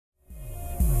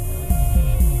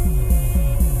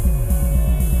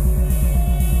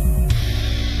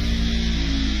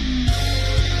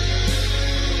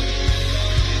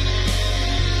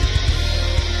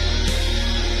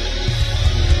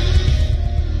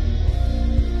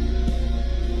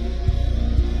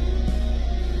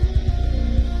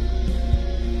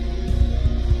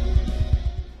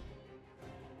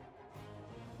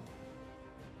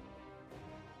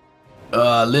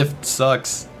Lift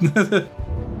sucks.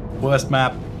 Worst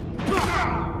map.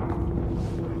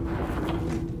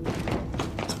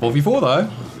 It's 4v4 though.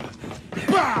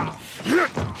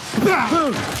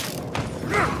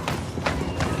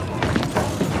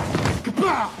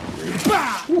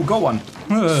 Ooh, got one.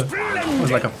 It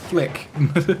was like a flick.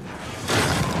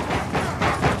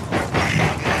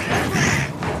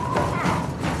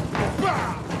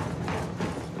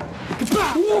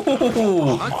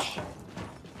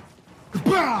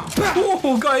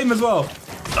 Ooh, got him as well.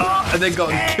 And then got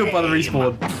killed by the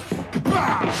respawn.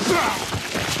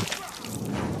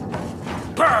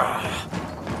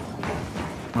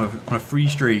 On a free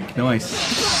streak, nice.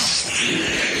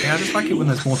 Yeah, I just like it when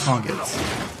there's more targets.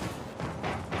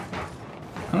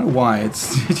 I don't know why,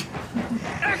 it's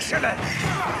Excellent.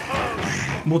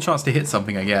 more chance to hit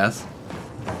something, I guess.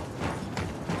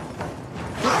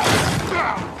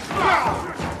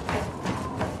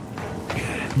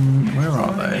 Where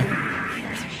are they?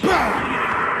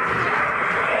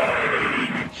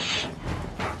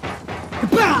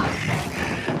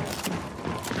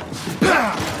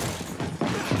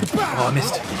 Oh, I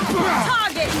missed.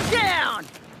 Target down!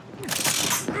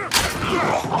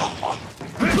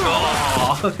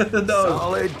 Oh, no.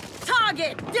 Solid.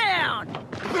 Target down!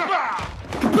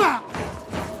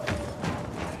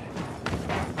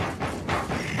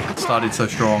 Started so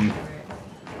strong.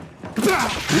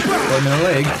 Got him in the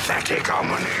leg. Pathetic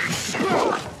ominous.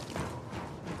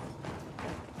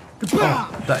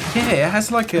 Yeah, it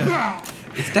has like a...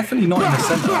 It's definitely not in the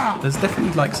center. There's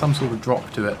definitely like some sort of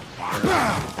drop to it. Oh,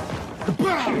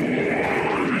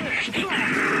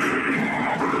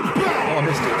 I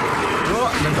missed it. Oh,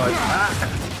 and then died.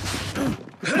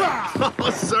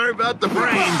 Oh, sorry about the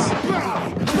brains.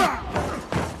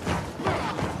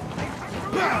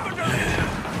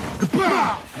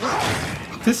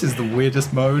 This is the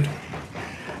weirdest mode.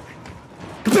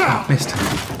 Oh, missed.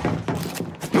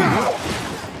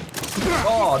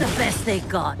 Oh, The best they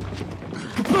got.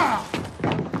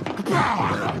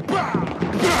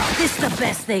 This the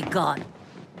best they got.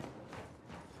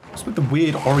 it's with the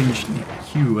weird orange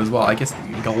hue as well. I guess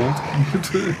gold.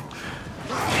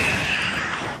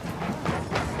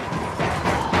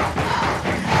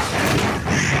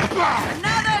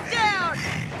 Another down!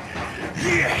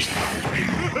 Yes.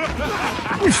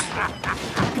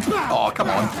 Oh, come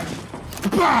on.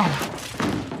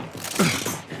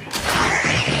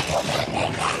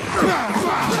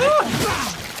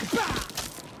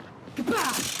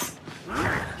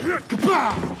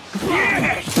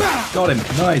 Got him.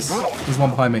 Nice. There's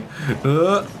one behind me.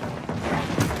 Oh,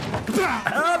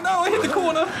 no, I hit the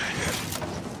corner.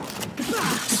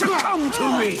 Succumb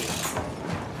to me.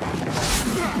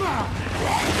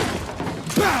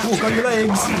 Oh, got your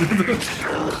legs.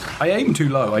 I aimed too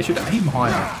low. I should aim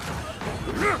higher.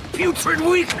 Putrid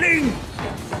weakling.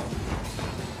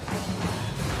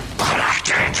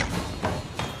 Blasted.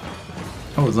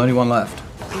 Oh, there's only one left.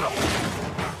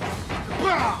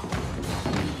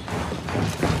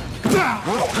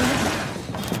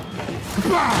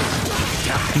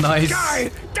 Nice.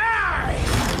 Die! Die!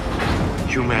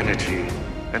 Humanity,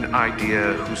 an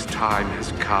idea whose time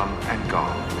has come and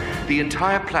gone. The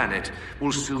entire planet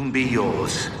will soon be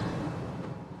yours.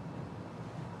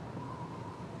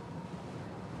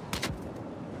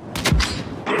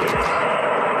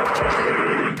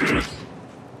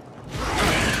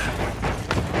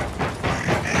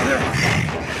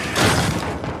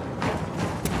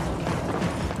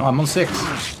 Oh, I'm on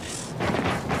 6.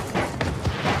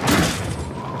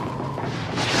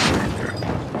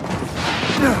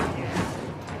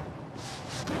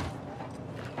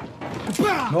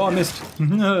 Oh, I missed.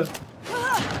 Oh.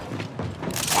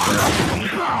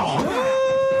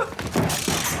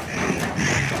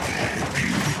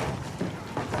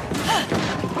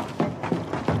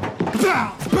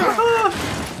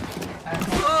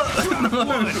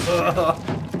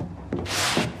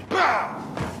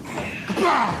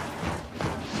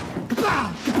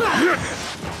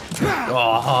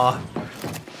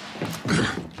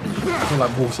 I feel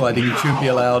like wall sliding shouldn't be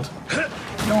allowed.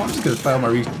 No, I'm just going to fail my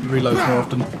reloads more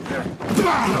often.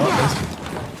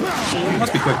 Oh, it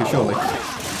must be quicker, surely.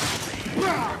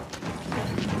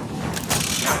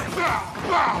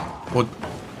 Or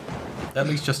at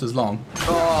least just as long.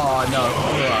 Oh, no.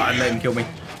 Oh, I let him kill me.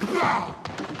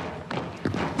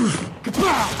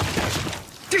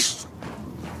 This.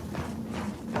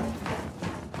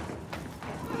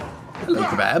 Hello,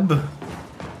 Kebab.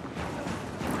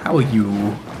 How are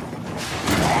you?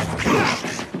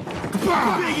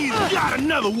 Biggie's got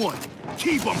another one.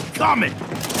 Keep them coming.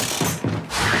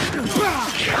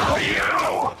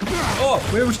 Oh,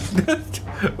 where was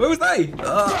where was they?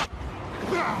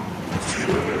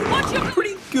 Watch your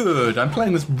Pretty good. I'm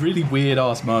playing this really weird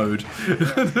ass mode.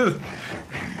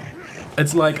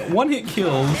 It's like one-hit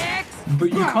kills,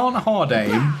 but you can't hard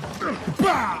aim.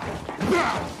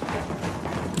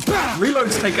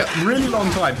 Reloads take a really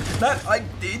long time.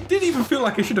 It didn't even feel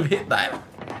like I should have hit that,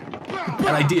 and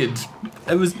I did.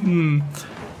 It was.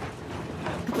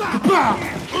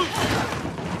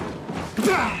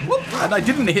 Whoop, and I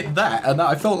didn't hit that, and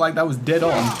I felt like that was dead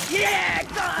on. Yeah,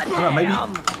 God.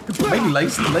 Maybe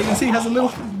latency has a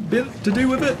little bit to do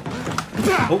with it.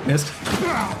 Oh, missed.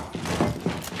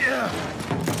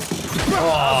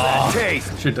 Oh,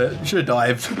 should have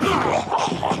dived.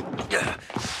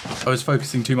 I was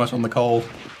focusing too much on the coal.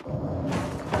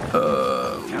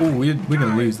 Oh, we're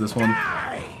gonna lose this one.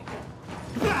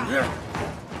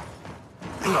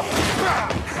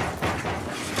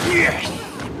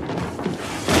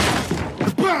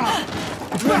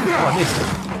 Oh, I missed.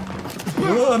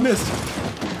 Oh, I missed.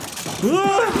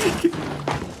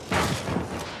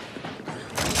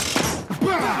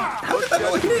 How did that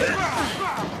not hit?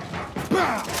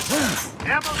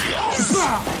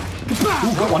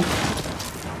 Ooh, got one.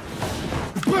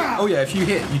 Oh yeah, if you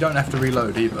hit, you don't have to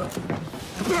reload either.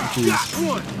 Which is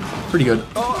pretty good.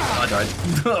 Oh, I died.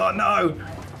 Oh no!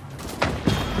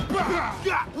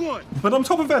 But I'm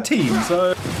top of our team,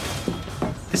 so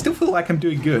I still feel like I'm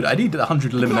doing good. I needed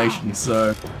 100 eliminations,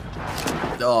 so...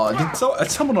 Oh,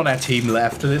 someone on our team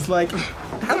left, and it's like,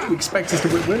 how do we expect us to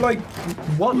win? We're like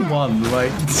 1-1,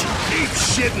 like... Eat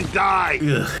shit and die!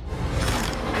 Ugh.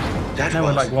 That Now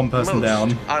we're like one person most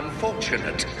down.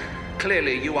 Unfortunate.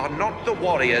 Clearly, you are not the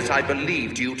warriors I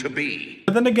believed you to be.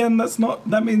 But then again,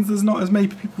 that means there's not as many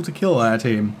people to kill on our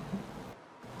team.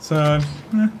 So,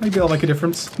 maybe I'll make a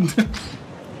difference.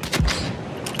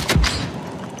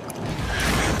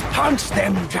 Hunt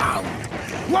them down,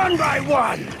 one by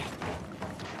one!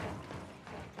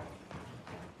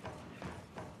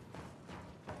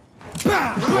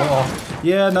 Oh,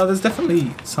 yeah, no, there's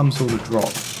definitely some sort of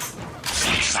drop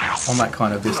on that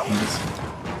kind of distance.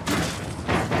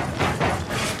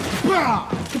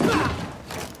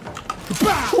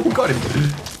 Oh, got him.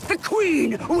 The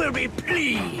Queen will be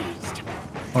pleased!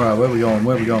 Alright, where are we going?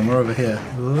 Where are we going? We're over here.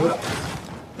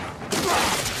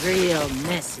 Real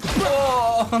messy.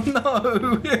 Oh,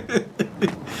 no!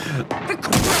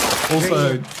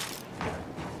 Also,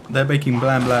 they're making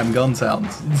blam blam gun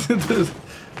sounds.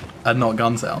 And not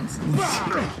gun sounds.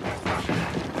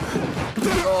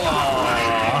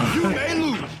 You may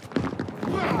lose!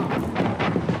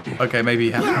 Okay,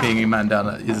 maybe being a man down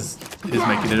is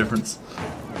making a difference.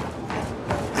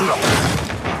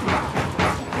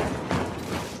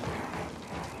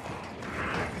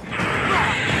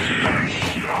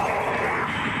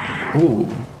 Ooh,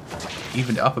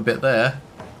 evened it up a bit there.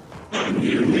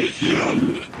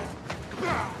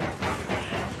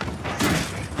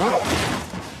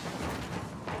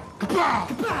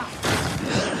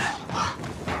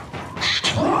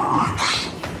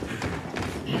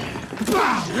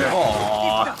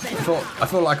 Oh, I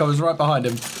felt like I was right behind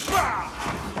him.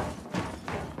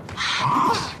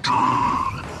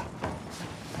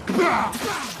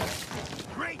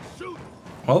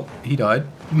 Well, he died.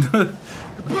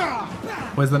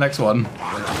 Where's the next one?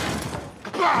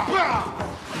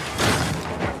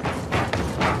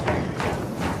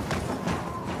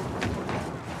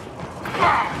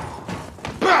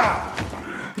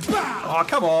 Oh,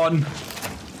 come on.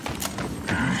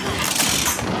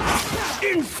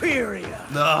 Inferior!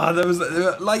 Ah, there was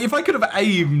like if I could have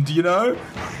aimed, you know.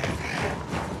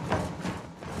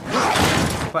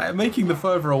 But making the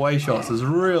further away shots is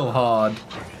real hard.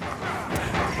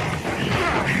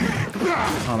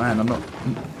 Oh man, I'm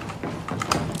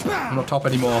not top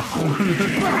anymore.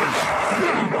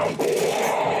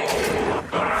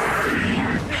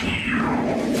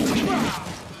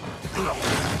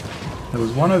 There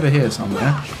was one over here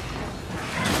somewhere.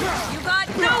 You got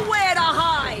nowhere to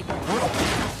hide.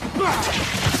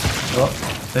 Oh,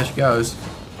 there she goes.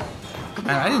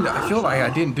 And I feel like I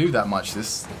didn't do that much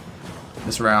this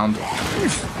round.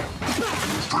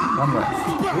 One left.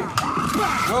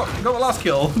 Well, got the last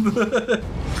kill.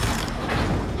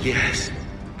 Yes,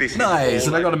 this Nice, is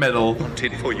all and I got a medal.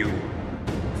 wanted for you,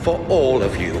 for all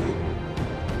of you.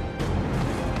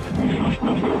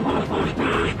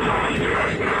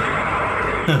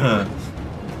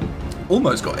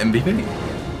 Almost got MVP.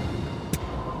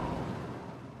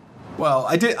 Well,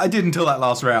 I did until that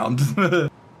last round.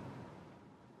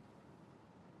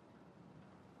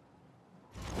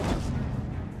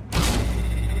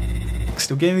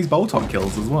 Still getting these boltok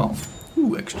kills as well.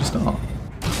 Ooh, extra star.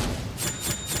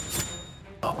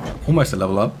 Oh, almost a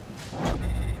level up.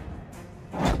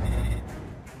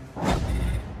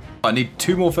 I need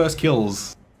 2 more first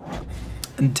kills.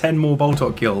 And 10 more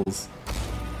boltok kills.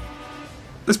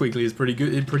 This weekly is pretty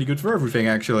good for everything,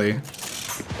 actually.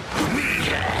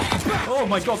 Oh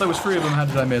my god, there was 3 of them. How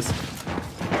did I miss?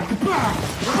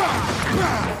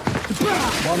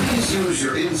 Please use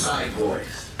your inside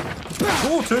voice.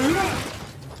 4, 2.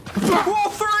 4,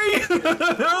 3.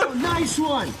 Oh, nice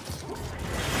one.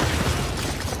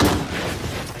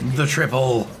 The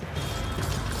triple.